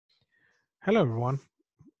Hello everyone,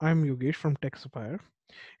 I'm Yogesh from Separator.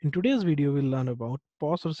 In today's video, we'll learn about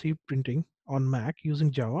POS Receipt printing on Mac using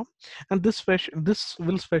Java, and this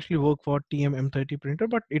will specially work for TM-M30 printer,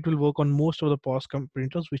 but it will work on most of the POS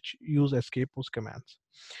printers which use escape post commands.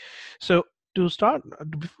 So to start,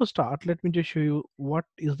 before start, let me just show you what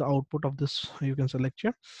is the output of this. You can select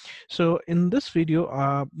here. So in this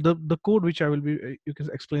video, the code which I will be you can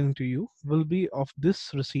explaining to you will be of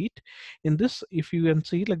this receipt. In this, if you can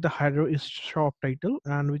see, like the header is shop title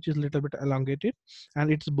and which is a little bit elongated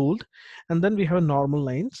and it's bold, and then we have normal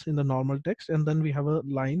lines in the normal text, and then we have a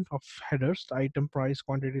line of headers, the item, price,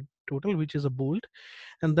 quantity, total, which is a bold,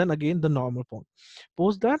 and then again the normal font.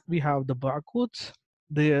 Post that we have the barcodes.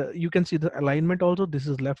 You can see the alignment also. This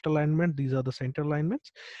is left alignment, these are the center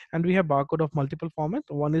alignments, and we have barcode of multiple format.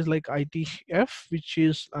 One is like ITF, which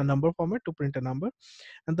is a number format to print a number,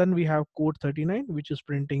 and then we have code 39, which is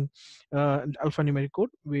printing alphanumeric code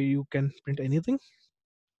where you can print anything.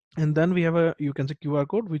 And then we have a, you can say, QR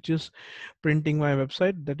code, which is printing my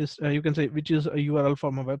website, that is you can say, which is a URL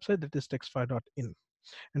for my website, that is textfire.in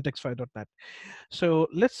and textfire.net. So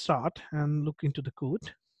let's start and look into the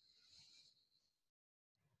code.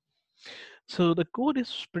 So the code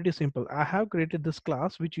is pretty simple. I have created this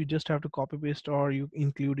class which you just have to copy paste or you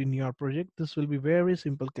include in your project. This will be very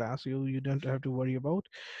simple class. You don't have to worry about.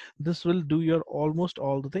 This will do your almost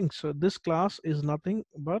all the things. So this class is nothing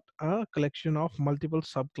but a collection of multiple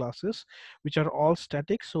subclasses which are all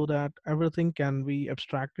static, so that everything can be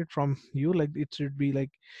abstracted from you. Like it should be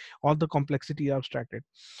like all the complexity abstracted.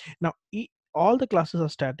 Now all the classes are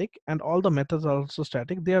static and all the methods are also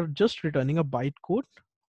static. They are just returning a bytecode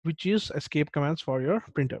which is escape commands for your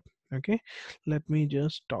printer. Okay, let me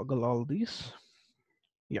just toggle all these.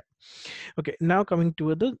 Yeah. Okay, now coming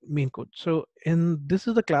to the main code. So in this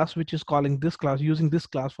is the class which is calling this class, using this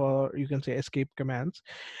class for, you can say, escape commands.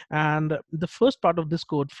 And the first part of this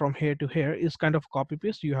code from here to here is kind of copy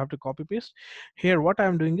paste. You have to copy paste. Here what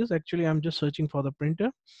I'm doing is actually I'm just searching for the printer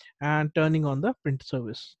and turning on the print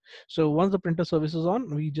service. So once the printer service is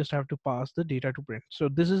on, we just have to pass the data to print. So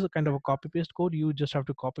this is a kind of a copy paste code. You just have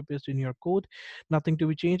to copy paste in your code, nothing to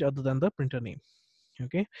be changed other than the printer name.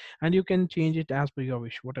 Okay, and you can change it as per your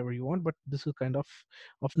wish, whatever you want, but this is kind of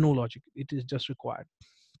no logic, it is just required.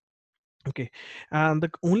 Okay, and the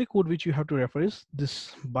only code which you have to refer is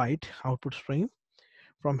this byte output stream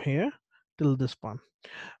from here till this one.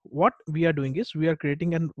 What we are doing is we are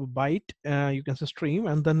creating a byte, you can say, stream,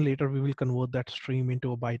 and then later we will convert that stream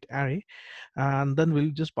into a byte array, and then we'll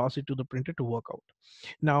just pass it to the printer to work out.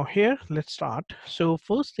 Now here, let's start. So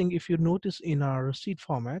first thing, if you notice in our receipt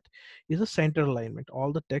format is a center alignment.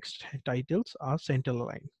 All the text titles are center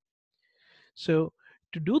aligned. So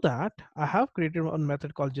to do that, I have created one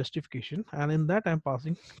method called justification, and in that I'm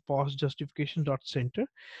passing POS justification dot center.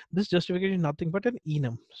 This justification is nothing but an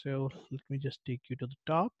enum. So let me just take you to the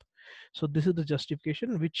top. So this is the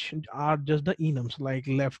justification, which are just the enums like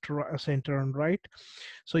left, center, and right.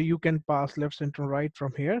 So you can pass left, center, right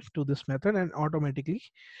from here to this method, and automatically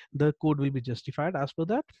the code will be justified as per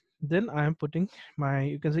that. Then I am putting my,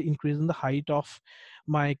 you can say, increasing the height of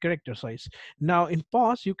my character size. Now in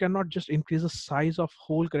POS, you cannot just increase the size of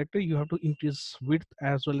whole character. You have to increase width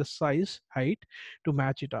as well as size, height, to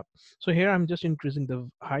match it up. So here I'm just increasing the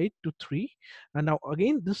height to 3. And now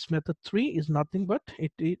again, this method 3 is nothing but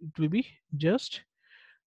it will be just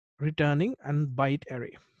returning an byte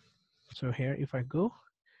array. So here if I go,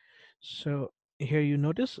 so here you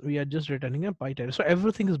notice we are just returning a byte array. So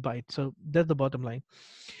everything is byte. So that's the bottom line.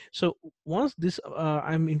 So once this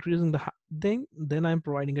I'm increasing the thing, then I'm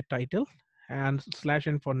providing a title and slash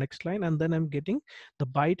n for next line, and then I'm getting the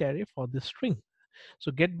byte array for this string.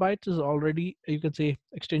 So get bytes is already, you can say,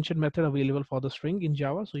 extension method available for the string in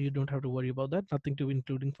Java, so you don't have to worry about that, nothing to be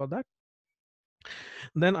including for that.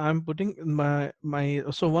 Then I'm putting my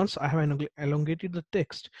so once I have elongated the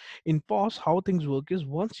text in POS, how things work is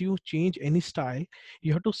once you change any style,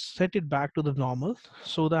 you have to set it back to the normal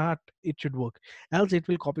so that it should work, else it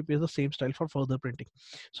will copy paste the same style for further printing.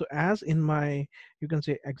 So as in my, you can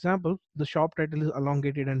say, example, the shop title is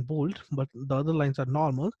elongated and bold, but the other lines are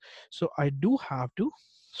normal, so I do have to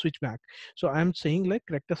switch back. So I'm saying like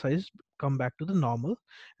character size come back to the normal,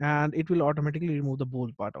 and it will automatically remove the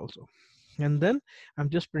bold part also. And then I'm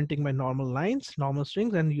just printing my normal lines, normal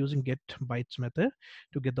strings, and using get bytes method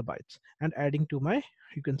to get the bytes and adding to my,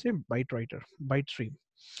 you can say, byte writer, byte stream.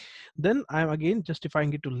 Then I'm again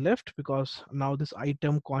justifying it to left because now this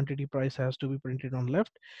item quantity price has to be printed on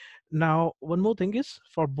left. Now one more thing is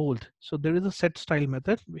for bold, so there is a set style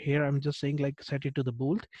method here. I'm just saying like set it to the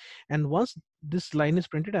bold, and once this line is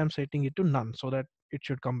printed I'm setting it to none so that it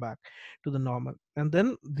should come back to the normal, and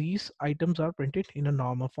then these items are printed in a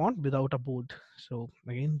normal font without a bold. So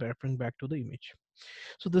again referring back to the image.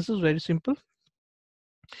 So this is very simple.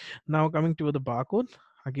 Now coming to the barcode,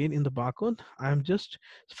 again in the barcode, I'm just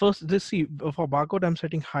first let's see for barcode I'm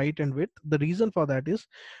setting height and width. The reason for that is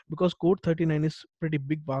because code 39 is pretty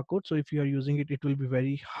big barcode. So if you are using it, it will be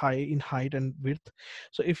very high in height and width.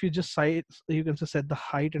 So if you just size, you can just set the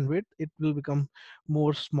height and width, it will become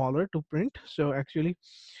more smaller to print. So actually,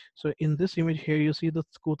 so in this image here, you see the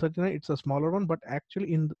code 39, it's a smaller one, but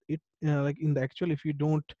actually in it, like in the actual, if you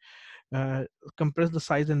don't uh, compress the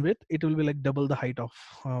size and width, it will be like double the height of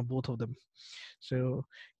both of them. So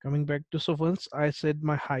coming back to, so once I said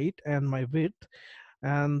my height and my width,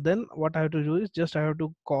 and then what I have to do is just I have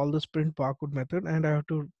to call this print barcode method, and I have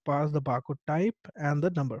to pass the barcode type and the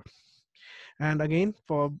number. And again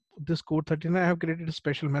for this code 39 I have created a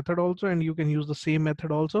special method also, and you can use the same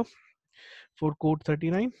method also for code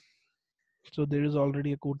 39. So there is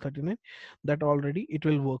already a code 39 that already it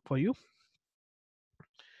will work for you.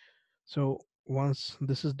 So once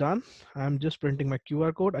this is done, I'm just printing my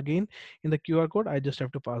QR code. Again, in the QR code, I just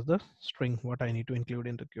have to pass the string, what I need to include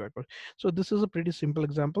in the QR code. So this is a pretty simple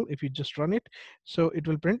example. If you just run it, so it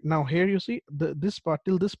will print. Now here you see this part,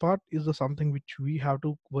 till this part is the something which we have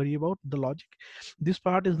to worry about the logic. This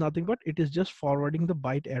part is nothing but it is just forwarding the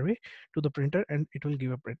byte array to the printer and it will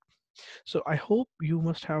give a print. So I hope you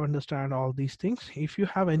must have understand all these things. If you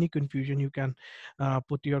have any confusion, you can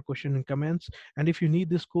put your question in comments. And if you need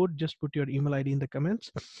this code, just put your email ID in the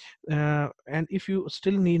comments. And if you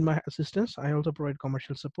still need my assistance, I also provide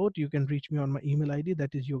commercial support. You can reach me on my email ID,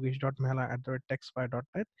 that is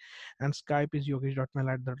yogesh.mehla@textfire.net, and Skype is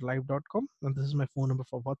yogesh.mehla@live.com. And this is my phone number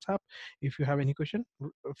for WhatsApp. If you have any question,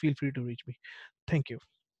 feel free to reach me. Thank you.